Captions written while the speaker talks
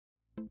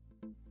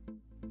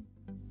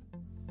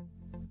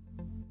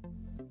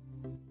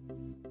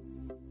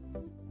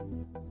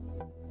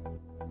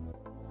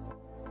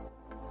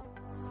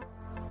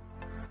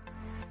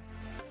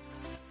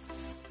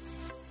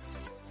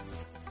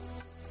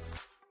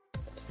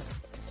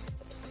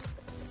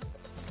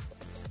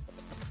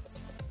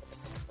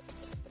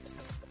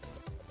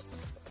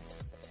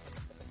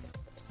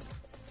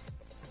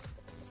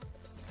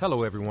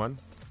Hello, everyone.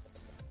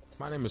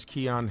 My name is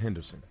Keon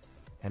Henderson,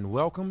 and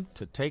welcome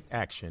to Take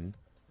Action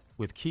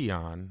with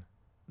Keon,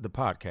 the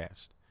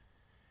podcast.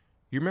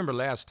 You remember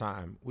last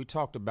time we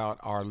talked about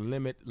our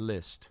limit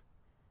list,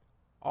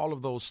 all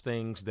of those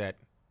things that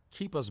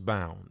keep us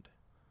bound,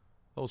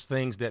 those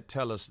things that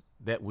tell us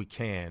that we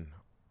can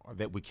or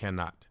that we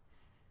cannot.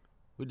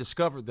 We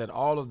discovered that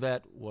all of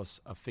that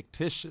was a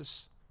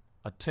fictitious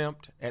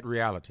attempt at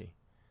reality,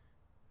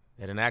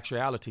 that in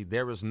actuality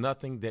there is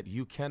nothing that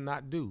you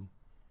cannot do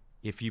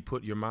if you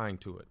put your mind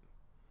to it.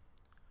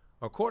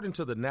 According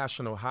to the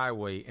National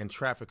Highway and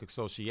Traffic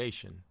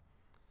Association,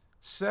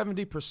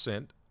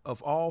 70%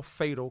 of all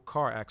fatal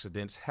car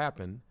accidents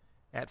happen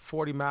at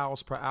 40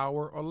 miles per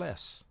hour or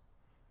less.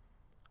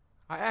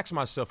 I asked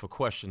myself a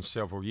question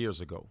several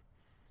years ago.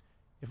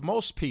 If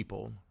most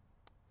people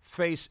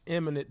face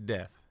imminent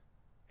death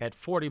at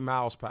 40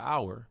 miles per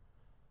hour,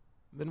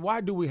 then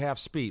why do we have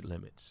speed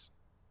limits?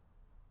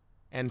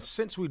 And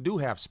since we do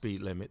have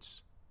speed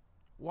limits,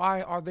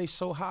 why are they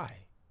so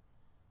high?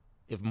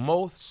 If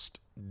most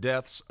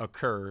deaths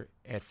occur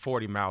at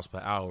 40 miles per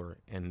hour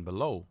and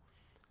below,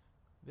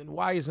 then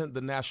why isn't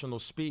the national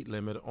speed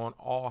limit on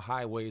all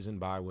highways and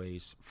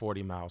byways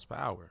 40 miles per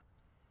hour?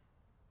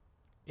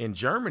 In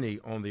Germany,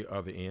 on the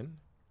other end,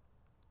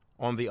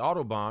 on the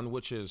Autobahn,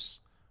 which is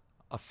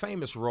a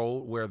famous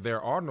road where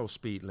there are no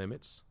speed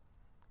limits,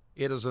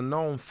 it is a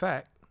known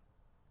fact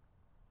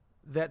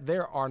that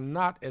there are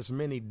not as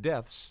many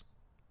deaths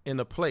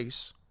in a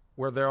place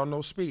where there are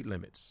no speed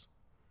limits.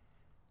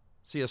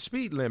 See, a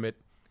speed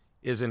limit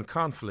is in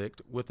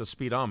conflict with a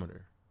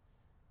speedometer.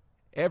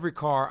 Every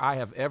car I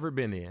have ever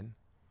been in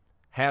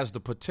has the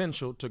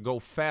potential to go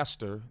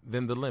faster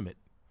than the limit.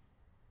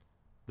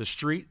 The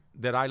street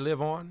that I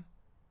live on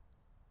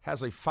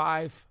has a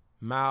 5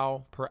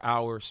 mile per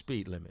hour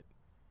speed limit.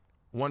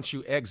 Once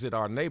you exit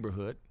our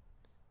neighborhood,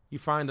 you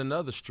find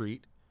another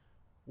street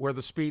where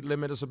the speed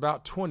limit is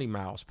about 20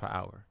 miles per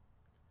hour.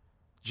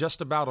 Just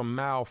about a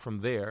mile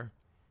from there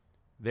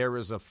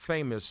is a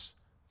famous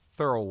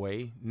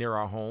thoroughway near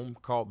our home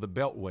called the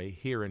Beltway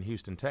here in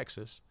Houston,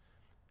 Texas,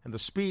 and the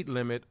speed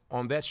limit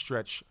on that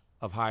stretch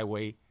of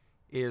highway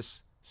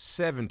is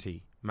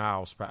 70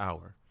 miles per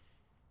hour.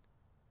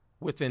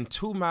 Within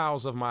 2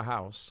 miles of my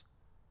house,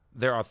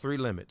 there are 3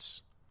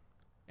 limits,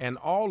 and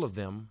all of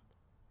them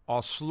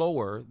are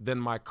slower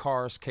than my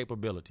car's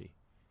capability.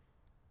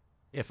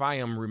 If I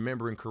am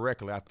remembering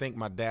correctly, I think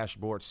my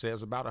dashboard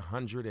says about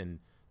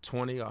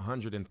 120 or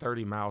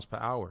 130 miles per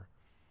hour.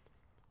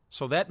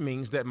 So that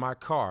means that my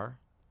car,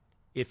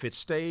 if it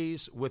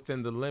stays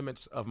within the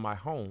limits of my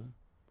home,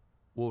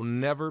 will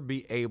never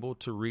be able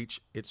to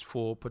reach its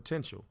full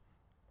potential.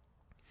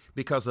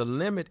 Because a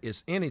limit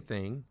is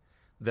anything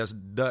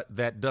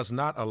that does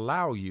not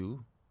allow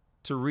you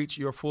to reach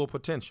your full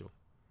potential.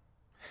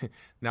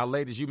 Now,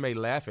 ladies, you may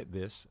laugh at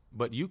this,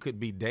 but you could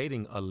be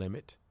dating a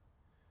limit.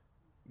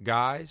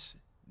 Guys,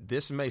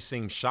 this may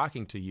seem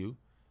shocking to you.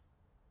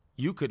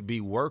 You could be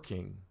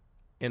working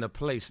in a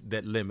place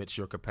that limits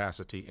your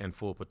capacity and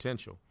full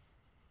potential.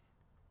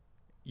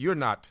 You're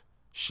not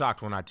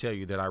shocked when I tell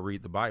you that I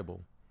read the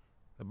Bible.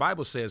 The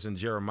Bible says in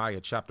Jeremiah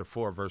chapter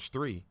 4, verse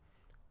 3,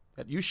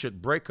 that you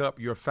should break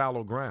up your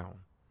fallow ground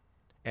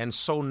and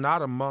sow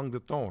not among the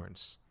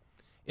thorns.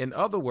 In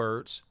other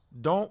words,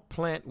 don't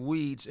plant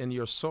weeds in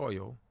your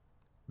soil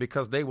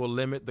because they will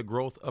limit the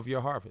growth of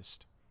your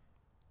harvest.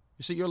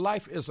 You see, your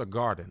life is a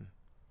garden.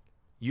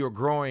 You're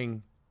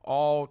growing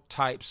all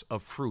types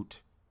of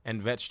fruit and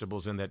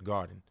vegetables in that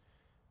garden.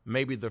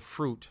 Maybe the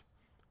fruit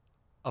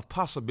of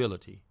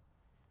possibility.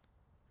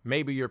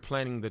 Maybe you're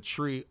planting the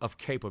tree of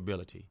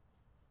capability.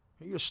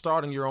 You're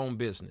starting your own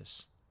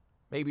business.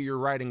 Maybe you're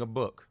writing a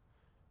book.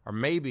 Or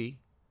maybe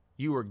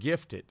you were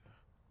gifted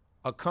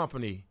a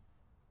company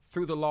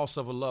through the loss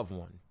of a loved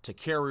one to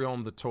carry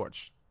on the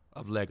torch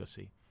of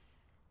legacy.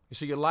 You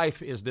see, your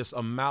life is this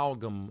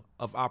amalgam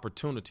of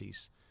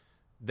opportunities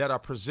that are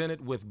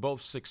presented with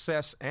both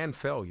success and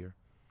failure,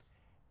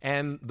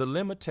 and the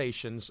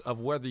limitations of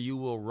whether you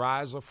will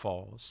rise or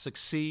fall,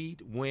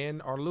 succeed,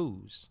 win, or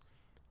lose.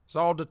 It's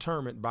all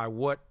determined by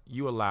what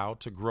you allow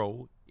to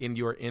grow in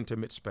your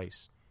intimate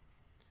space.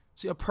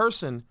 See, a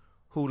person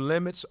who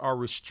limits or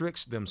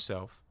restricts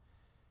themselves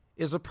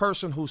is a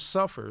person who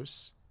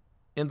suffers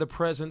in the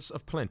presence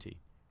of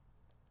plenty.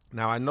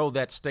 Now, I know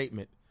that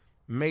statement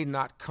may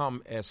not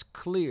come as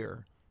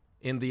clear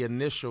in the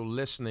initial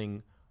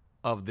listening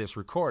of this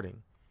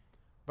recording,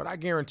 but I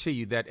guarantee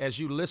you that as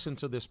you listen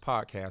to this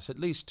podcast at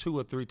least 2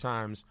 or 3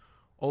 times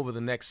over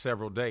the next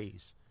several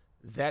days,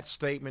 that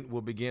statement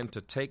will begin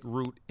to take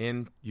root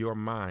in your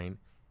mind,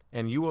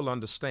 and you will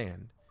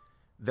understand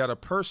that a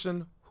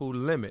person who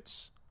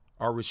limits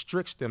or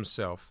restricts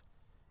themselves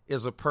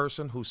is a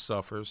person who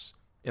suffers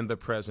in the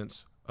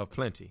presence of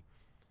plenty.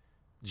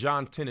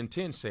 John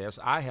 10:10 says,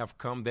 I have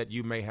come that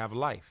you may have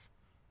life,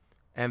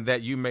 and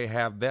that you may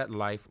have that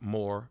life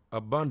more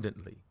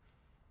abundantly.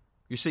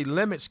 You see,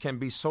 limits can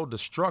be so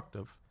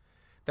destructive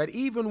that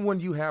even when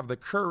you have the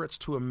courage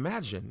to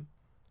imagine,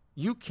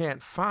 you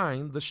can't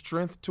find the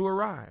strength to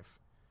arrive.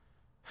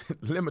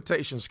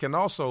 Limitations can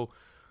also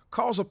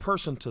cause a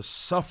person to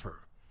suffer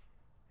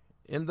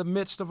in the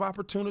midst of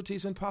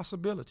opportunities and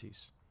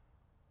possibilities.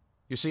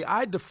 You see,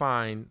 I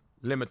define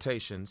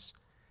limitations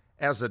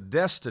as a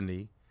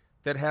destiny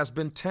that has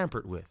been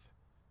tampered with.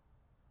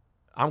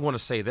 I'm going to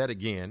say that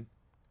again.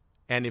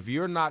 And if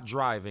you're not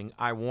driving,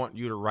 I want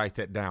you to write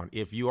that down.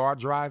 If you are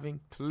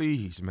driving,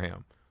 please,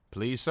 ma'am,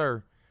 please,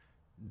 sir,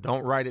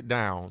 don't write it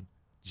down.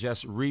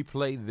 Just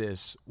replay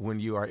this when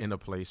you are in a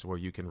place where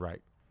you can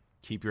write.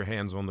 Keep your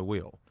hands on the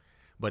wheel.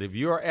 But if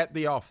you're at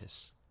the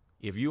office,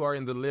 if you are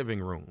in the living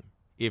room,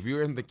 if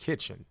you're in the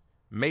kitchen,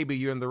 maybe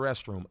you're in the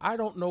restroom, I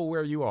don't know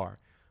where you are,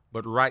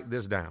 but write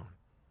this down.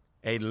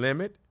 A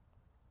limit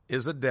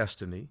is a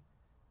destiny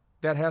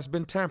that has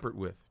been tampered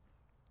with.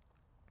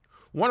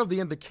 One of the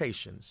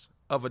indications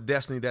of a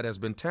destiny that has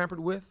been tampered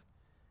with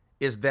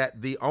is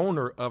that the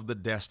owner of the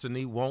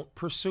destiny won't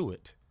pursue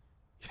it.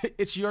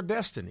 It's your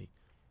destiny.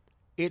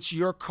 It's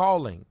your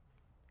calling.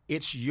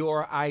 It's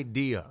your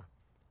idea.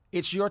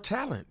 It's your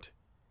talent.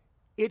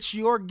 It's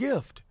your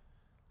gift.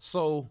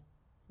 So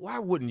why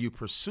wouldn't you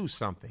pursue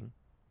something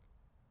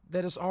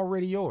that is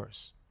already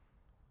yours?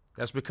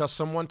 That's because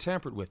someone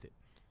tampered with it.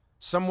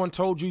 Someone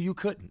told you you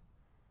couldn't.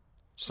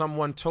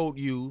 Someone told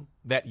you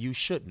that you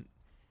shouldn't.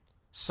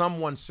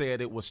 Someone said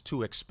it was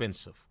too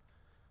expensive.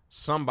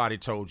 Somebody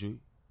told you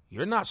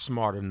you're not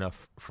smart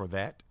enough for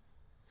that.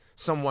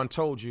 Someone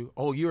told you,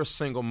 oh, you're a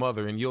single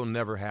mother and you'll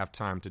never have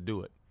time to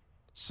do it.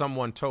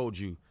 Someone told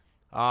you,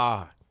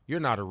 you're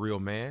not a real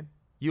man.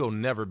 You'll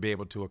never be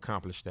able to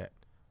accomplish that.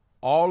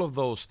 All of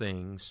those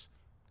things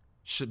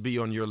should be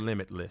on your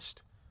limit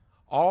list.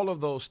 All of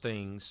those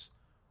things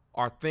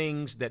are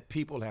things that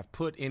people have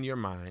put in your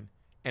mind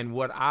and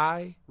what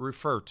I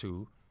refer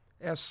to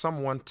as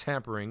someone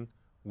tampering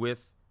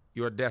with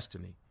your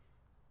destiny.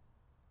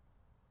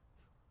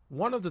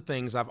 One of the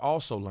things I've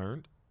also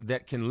learned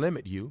that can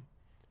limit you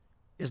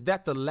is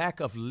that the lack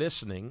of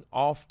listening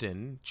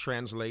often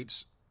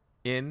translates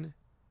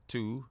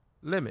into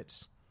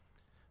limits.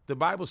 The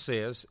Bible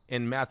says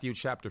in Matthew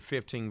chapter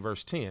 15,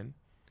 verse 10,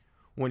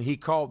 when he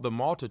called the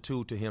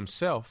multitude to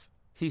himself,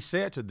 he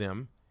said to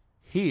them,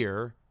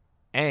 hear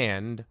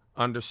and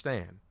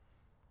understand.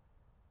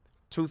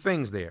 Two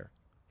things there,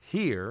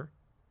 hear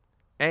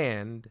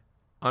and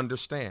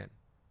understand.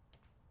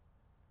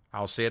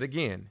 I'll say it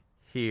again,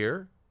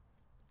 hear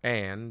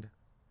and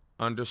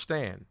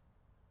understand.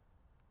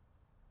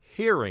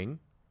 Hearing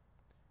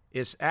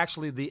is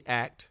actually the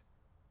act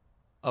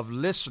of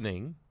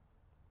listening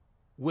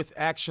with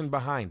action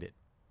behind it.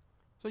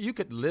 So you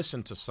could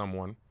listen to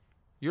someone.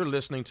 You're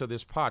listening to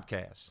this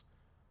podcast,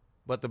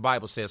 but the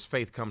Bible says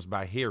faith comes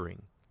by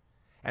hearing.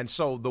 And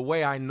so the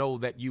way I know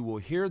that you will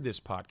hear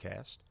this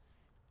podcast,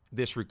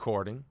 this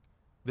recording,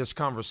 this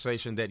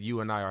conversation that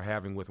you and I are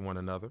having with one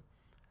another,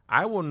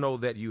 I will know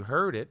that you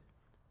heard it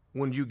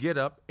when you get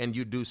up and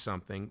you do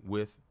something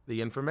with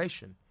the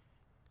information.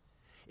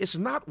 It's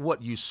not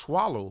what you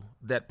swallow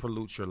that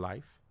pollutes your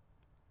life,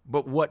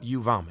 but what you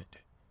vomit.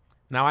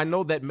 Now, I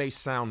know that may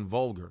sound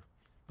vulgar,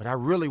 but I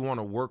really want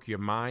to work your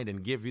mind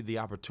and give you the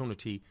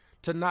opportunity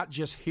to not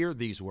just hear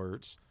these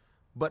words,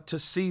 but to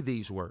see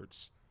these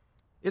words.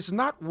 It's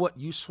not what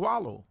you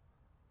swallow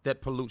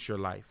that pollutes your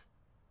life,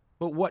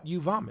 but what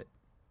you vomit.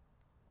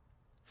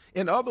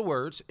 In other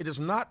words, it is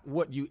not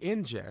what you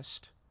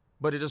ingest,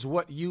 but it is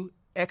what you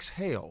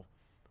exhale.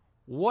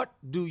 What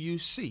do you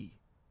see?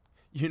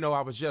 You know,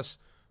 I was just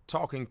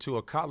talking to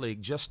a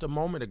colleague just a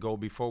moment ago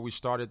before we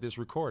started this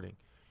recording,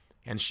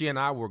 and she and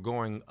I were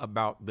going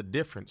about the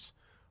difference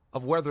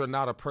of whether or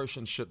not a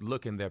person should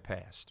look in their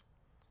past.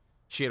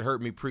 She had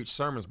heard me preach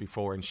sermons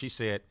before, and she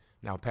said,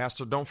 now,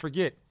 Pastor, don't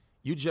forget,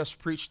 you just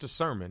preached a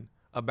sermon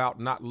about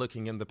not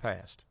looking in the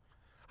past.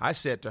 I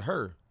said to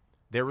her,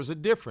 there is a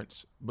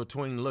difference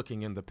between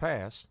looking in the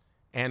past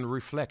and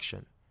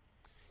reflection.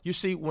 You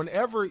see,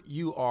 whenever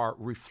you are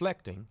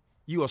reflecting,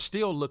 you are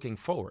still looking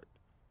forward,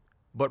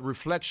 but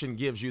reflection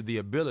gives you the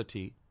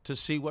ability to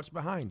see what's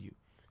behind you.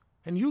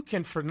 And you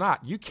can't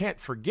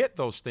forget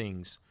those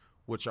things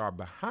which are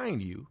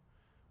behind you,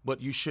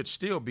 but you should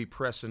still be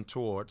pressing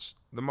towards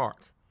the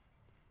mark.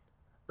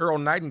 Earl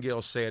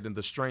Nightingale said in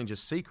The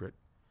Strangest Secret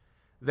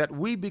that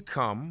we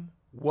become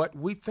what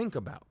we think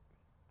about.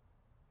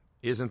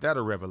 Isn't that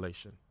a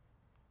revelation?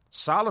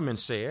 Solomon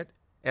said,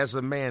 as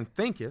a man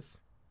thinketh,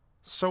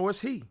 so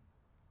is he.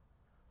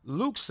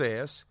 Luke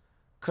says,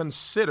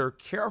 consider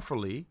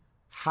carefully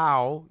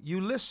how you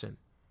listen.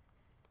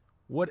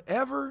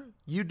 Whatever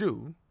you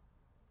do,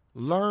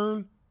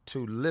 learn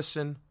to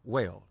listen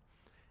well.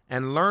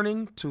 And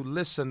learning to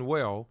listen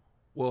well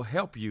will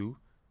help you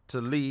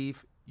to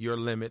leave your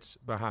limits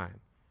behind.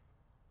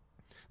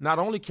 Not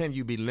only can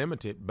you be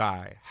limited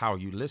by how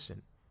you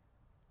listen,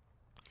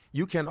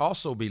 you can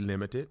also be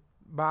limited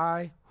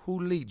by who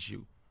leads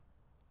you.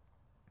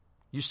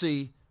 You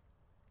see,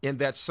 in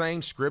that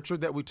same scripture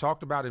that we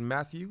talked about in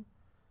Matthew,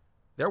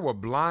 there were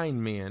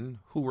blind men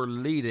who were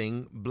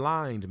leading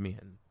blind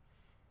men.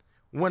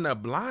 When a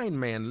blind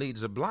man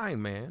leads a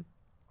blind man,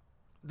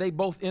 they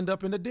both end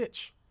up in a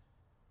ditch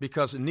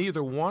because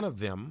neither one of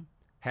them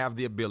have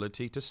the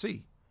ability to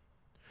see.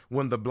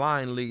 When the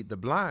blind lead the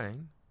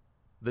blind,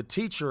 the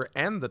teacher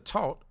and the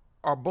taught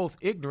are both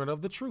ignorant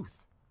of the truth.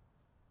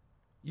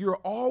 You're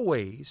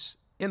always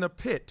in a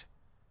pit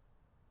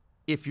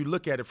if you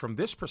look at it from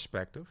this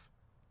perspective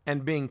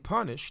and being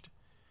punished,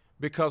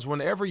 because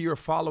whenever you're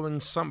following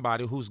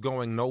somebody who's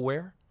going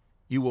nowhere,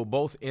 you will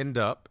both end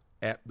up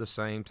at the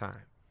same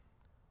time.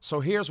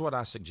 So here's what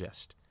I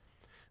suggest,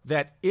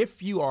 that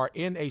if you are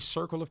in a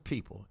circle of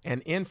people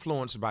and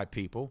influenced by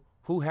people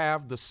who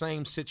have the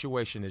same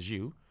situation as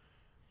you,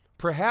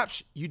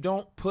 perhaps you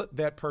don't put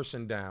that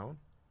person down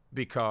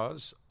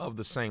because of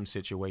the same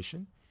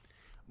situation,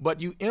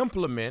 but you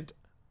implement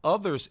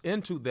others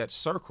into that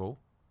circle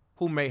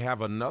who may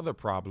have another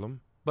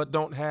problem but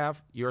don't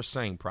have your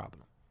same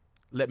problem.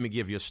 Let me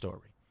give you a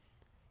story.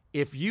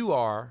 If you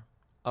are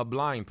a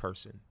blind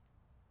person,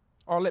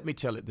 or let me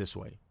tell it this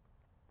way,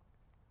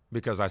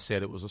 because I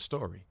said it was a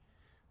story.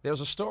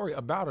 There's a story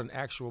about an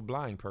actual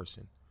blind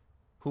person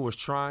who was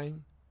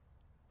trying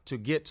to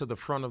get to the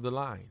front of the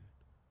line,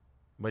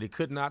 but he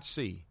could not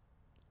see.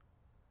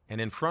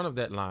 And in front of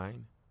that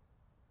line,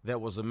 there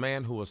was a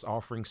man who was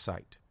offering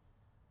sight.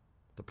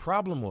 The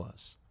problem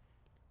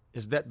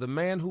is that the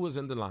man who was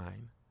in the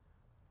line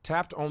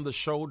tapped on the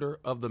shoulder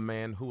of the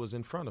man who was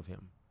in front of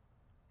him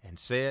and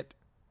said,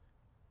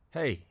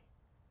 "Hey,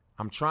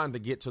 I'm trying to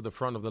get to the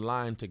front of the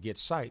line to get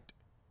sight.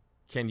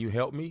 Can you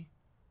help me?"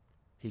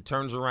 He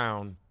turns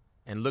around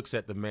and looks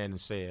at the man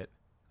and said,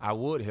 "I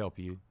would help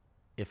you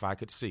if I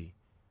could see."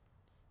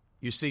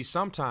 You see,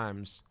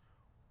 sometimes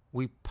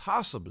we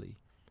possibly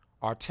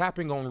are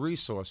tapping on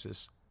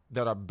resources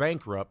that are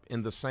bankrupt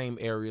in the same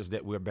areas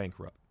that we're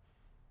bankrupt,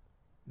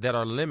 that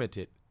are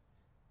limited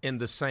in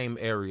the same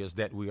areas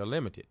that we are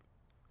limited.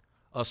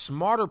 A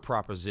smarter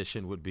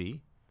proposition would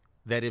be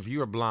that if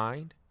you're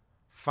blind,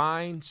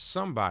 find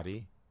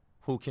somebody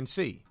who can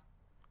see.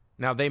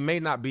 Now, they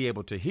may not be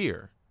able to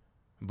hear,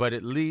 but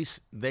at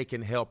least they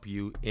can help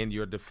you in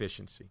your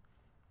deficiency.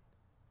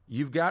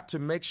 You've got to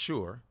make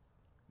sure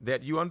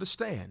that you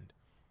understand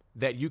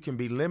that you can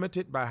be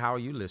limited by how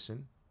you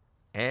listen,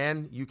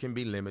 and you can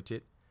be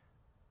limited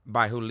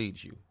by who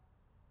leads you.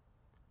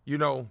 You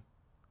know,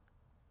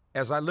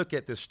 as I look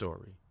at this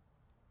story,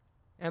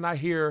 and I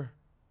hear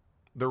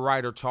the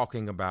writer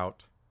talking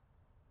about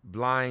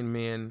blind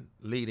men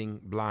leading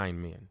blind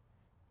men,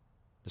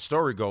 the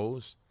story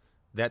goes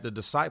that the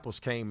disciples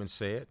came and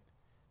said,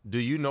 "Do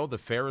you know the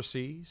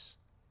Pharisees,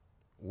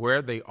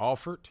 where they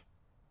offered,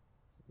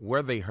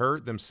 where they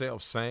heard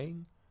themselves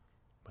saying?"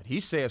 But he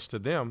says to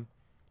them,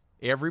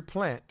 "Every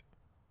plant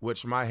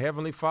which my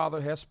heavenly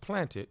Father has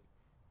planted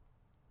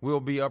will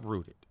be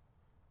uprooted.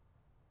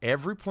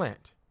 Every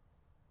plant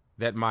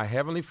that my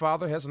heavenly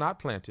Father has not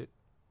planted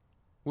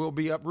will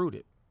be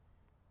uprooted."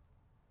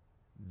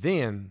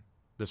 Then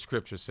the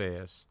scripture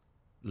says,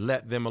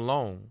 "Let them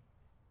alone.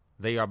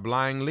 They are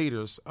blind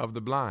leaders of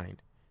the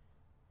blind.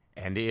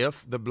 And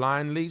if the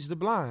blind leads the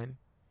blind,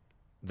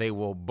 they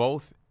will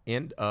both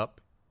end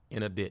up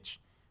in a ditch."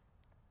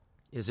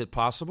 Is it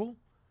possible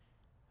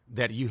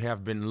that you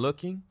have been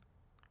looking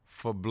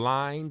for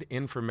blind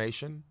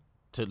information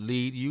to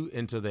lead you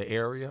into the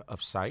area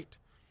of sight?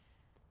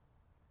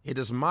 It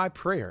is my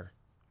prayer,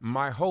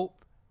 my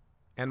hope,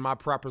 and my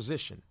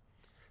proposition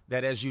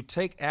that as you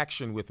take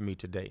action with me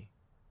today,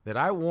 that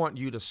I want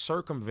you to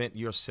circumvent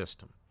your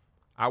system.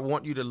 I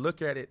want you to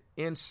look at it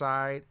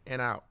inside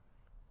and out.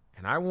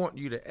 And I want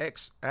you to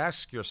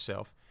ask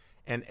yourself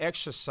and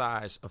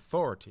exercise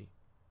authority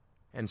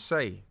and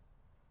say,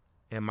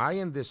 am I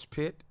in this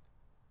pit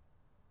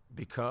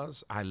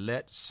because I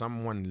let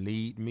someone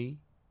lead me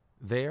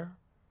there?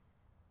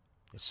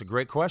 It's a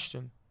great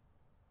question.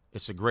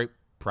 It's a great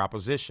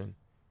proposition.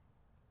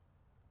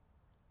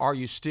 Are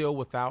you still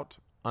without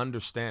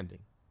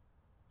understanding?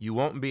 You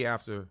won't be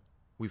after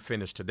we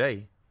finish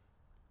today.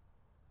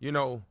 You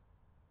know,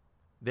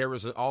 there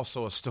is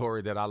also a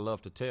story that I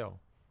love to tell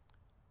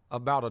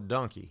about a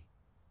donkey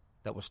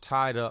that was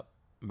tied up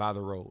by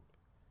the road.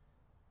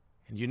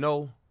 And you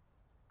know,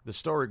 the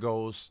story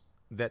goes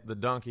that the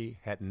donkey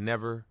had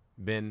never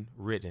been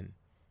ridden.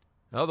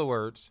 In other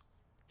words,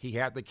 he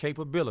had the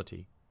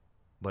capability,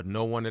 but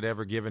no one had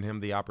ever given him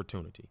the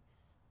opportunity.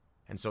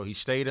 And so he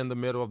stayed in the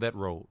middle of that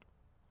road.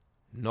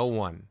 No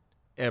one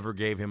ever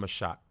gave him a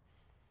shot.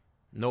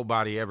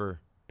 Nobody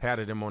ever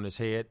patted him on his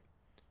head.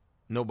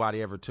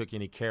 Nobody ever took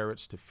any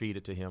carrots to feed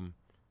it to him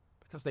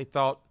because they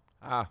thought,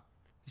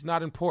 he's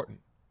not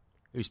important.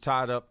 He's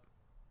tied up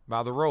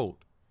by the road.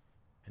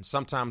 And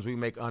sometimes we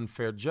make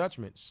unfair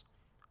judgments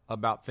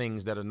about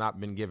things that have not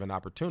been given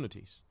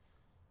opportunities.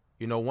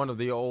 You know, one of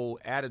the old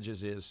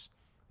adages is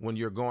when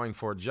you're going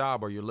for a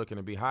job or you're looking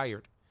to be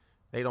hired,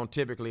 they don't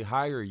typically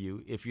hire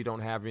you if you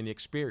don't have any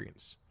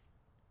experience.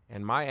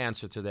 And my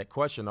answer to that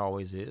question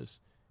always is,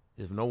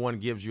 if no one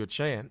gives you a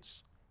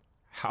chance,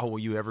 how will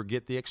you ever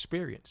get the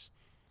experience?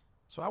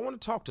 So I want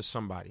to talk to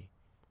somebody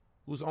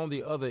who's on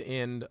the other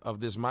end of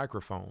this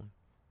microphone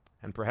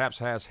and perhaps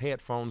has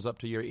headphones up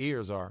to your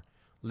ears or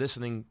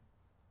listening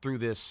through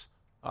this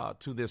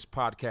to this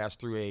podcast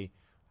through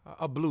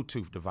a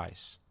Bluetooth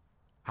device.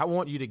 I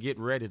want you to get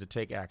ready to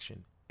take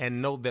action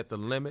and know that the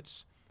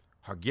limits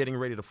are getting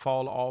ready to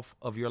fall off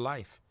of your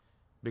life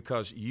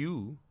because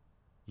you,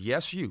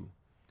 yes,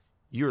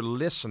 you're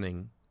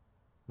listening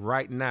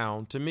right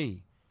now to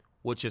me,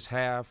 which is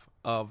half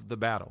of the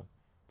battle.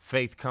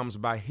 Faith comes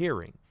by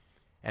hearing.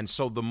 And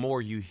so the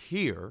more you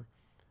hear,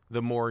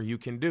 the more you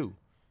can do.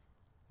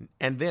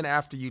 And then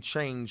after you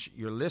change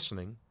your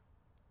listening,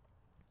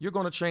 you're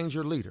going to change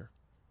your leader.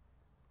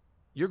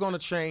 You're going to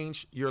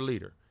change your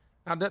leader.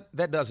 Now,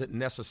 that doesn't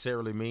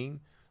necessarily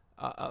mean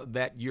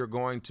that you're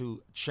going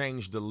to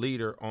change the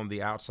leader on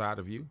the outside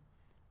of you.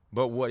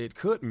 But what it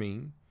could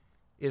mean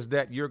is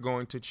that you're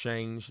going to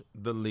change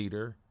the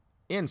leader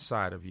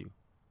inside of you.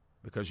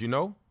 Because,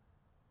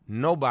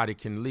 nobody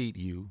can lead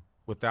you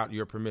without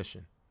your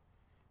permission.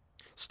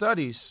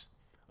 Studies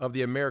of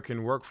the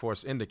American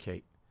workforce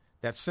indicate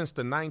that since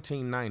the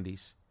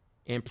 1990s,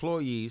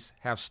 employees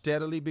have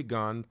steadily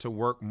begun to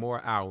work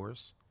more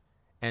hours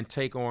and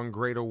take on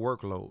greater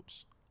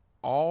workloads,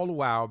 all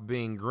while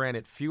being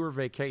granted fewer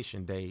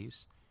vacation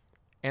days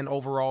and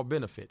overall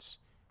benefits.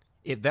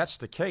 If that's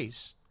the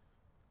case,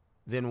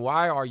 then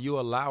why are you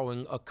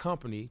allowing a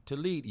company to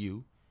lead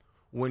you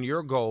when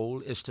your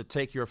goal is to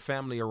take your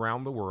family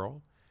around the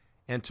world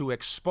and to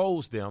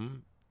expose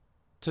them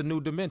to new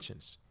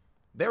dimensions?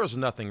 There is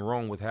nothing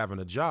wrong with having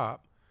a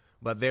job,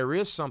 but there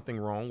is something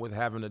wrong with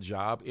having a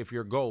job if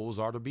your goals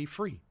are to be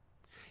free.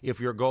 If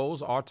your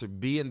goals are to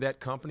be in that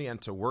company and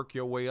to work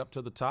your way up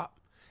to the top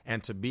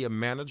and to be a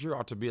manager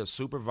or to be a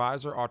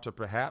supervisor or to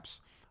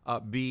perhaps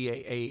be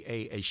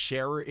a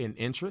sharer in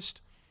interest,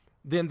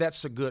 then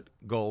that's a good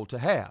goal to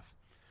have.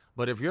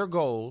 But if your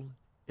goal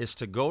is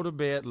to go to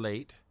bed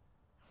late,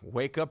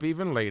 wake up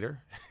even later,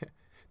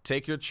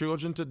 take your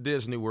children to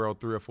Disney World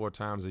 3 or 4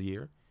 times a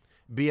year,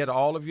 be at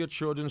all of your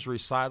children's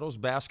recitals,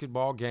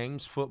 basketball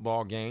games,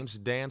 football games,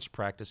 dance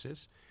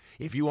practices.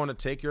 If you want to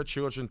take your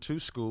children to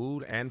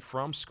school and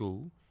from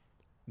school,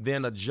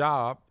 then a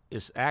job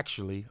is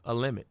actually a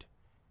limit.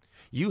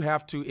 You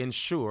have to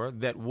ensure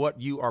that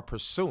what you are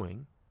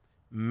pursuing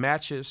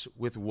matches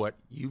with what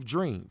you've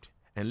dreamed.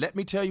 And let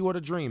me tell you what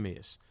a dream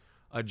is.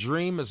 A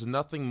dream is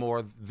nothing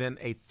more than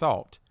a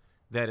thought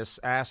that is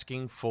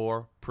asking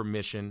for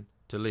permission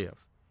to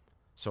live.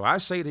 So I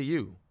say to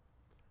you,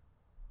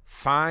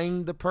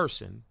 find the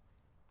person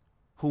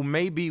who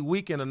may be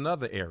weak in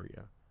another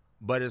area,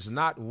 but is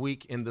not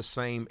weak in the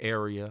same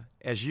area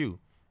as you.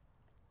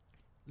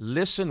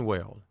 Listen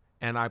well,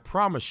 and I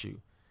promise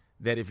you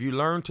that if you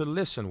learn to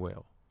listen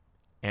well,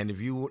 and if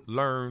you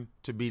learn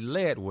to be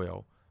led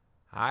well,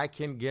 I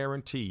can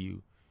guarantee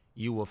you,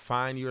 you will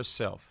find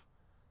yourself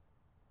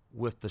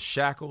with the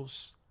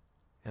shackles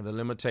and the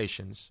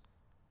limitations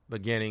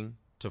beginning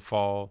to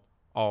fall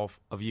off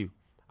of you.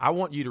 I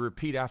want you to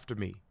repeat after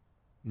me.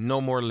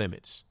 No more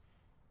limits.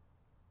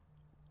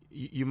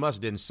 You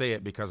must didn't say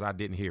it because I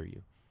didn't hear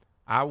you.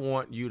 I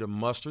want you to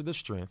muster the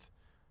strength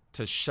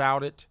to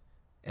shout it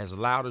as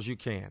loud as you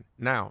can.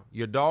 Now,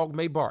 your dog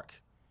may bark.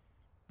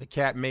 The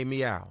cat may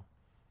meow.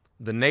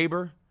 The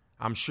neighbor,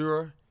 I'm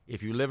sure,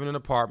 if you live in an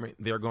apartment,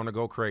 they're going to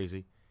go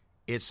crazy.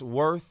 It's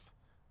worth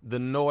the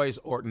noise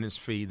ordinance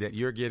fee that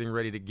you're getting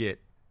ready to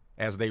get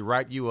as they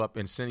write you up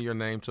and send your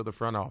name to the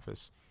front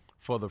office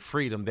for the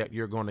freedom that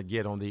you're going to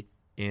get on the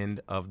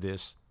end of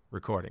this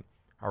recording.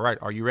 All right,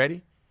 are you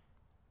ready?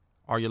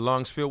 Are your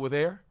lungs filled with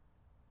air?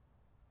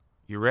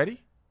 You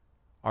ready?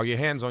 Are your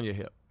hands on your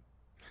hip?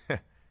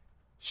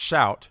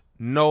 Shout,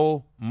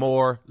 no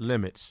more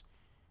limits.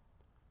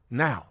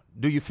 Now,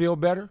 do you feel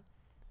better?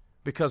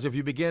 Because if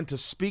you begin to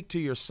speak to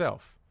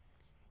yourself,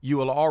 you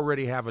will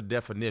already have a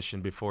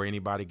definition before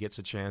anybody gets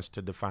a chance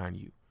to define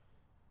you.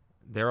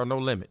 There are no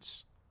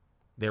limits.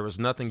 There is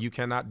nothing you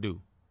cannot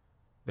do.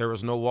 There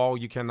is no wall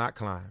you cannot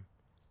climb.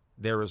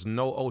 There is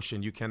no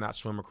ocean you cannot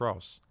swim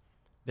across.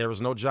 There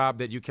is no job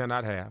that you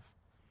cannot have.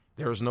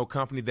 There is no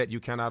company that you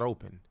cannot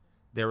open.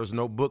 There is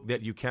no book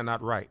that you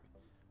cannot write.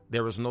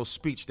 There is no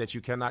speech that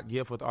you cannot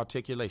give with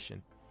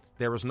articulation.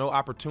 There is no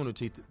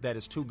opportunity that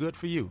is too good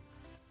for you.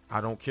 I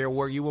don't care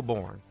where you were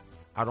born.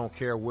 I don't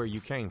care where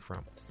you came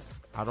from.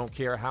 I don't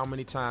care how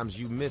many times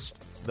you missed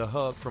the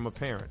hug from a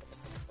parent,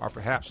 or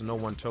perhaps no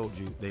one told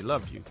you they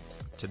loved you.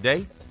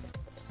 Today,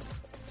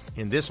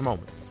 in this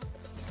moment,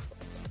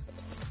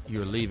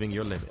 you're leaving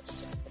your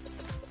limits.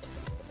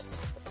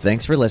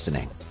 Thanks for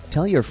listening.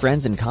 Tell your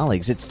friends and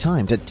colleagues it's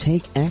time to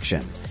take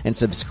action and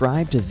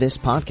subscribe to this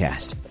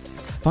podcast.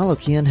 Follow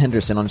Keon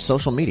Henderson on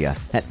social media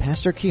at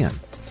Pastor Keon.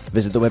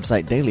 Visit the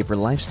website daily for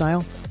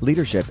lifestyle,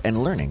 leadership,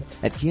 and learning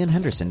at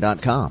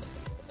KeonHenderson.com.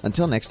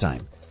 Until next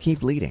time,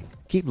 keep leading,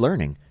 keep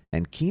learning,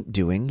 and keep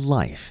doing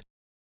life.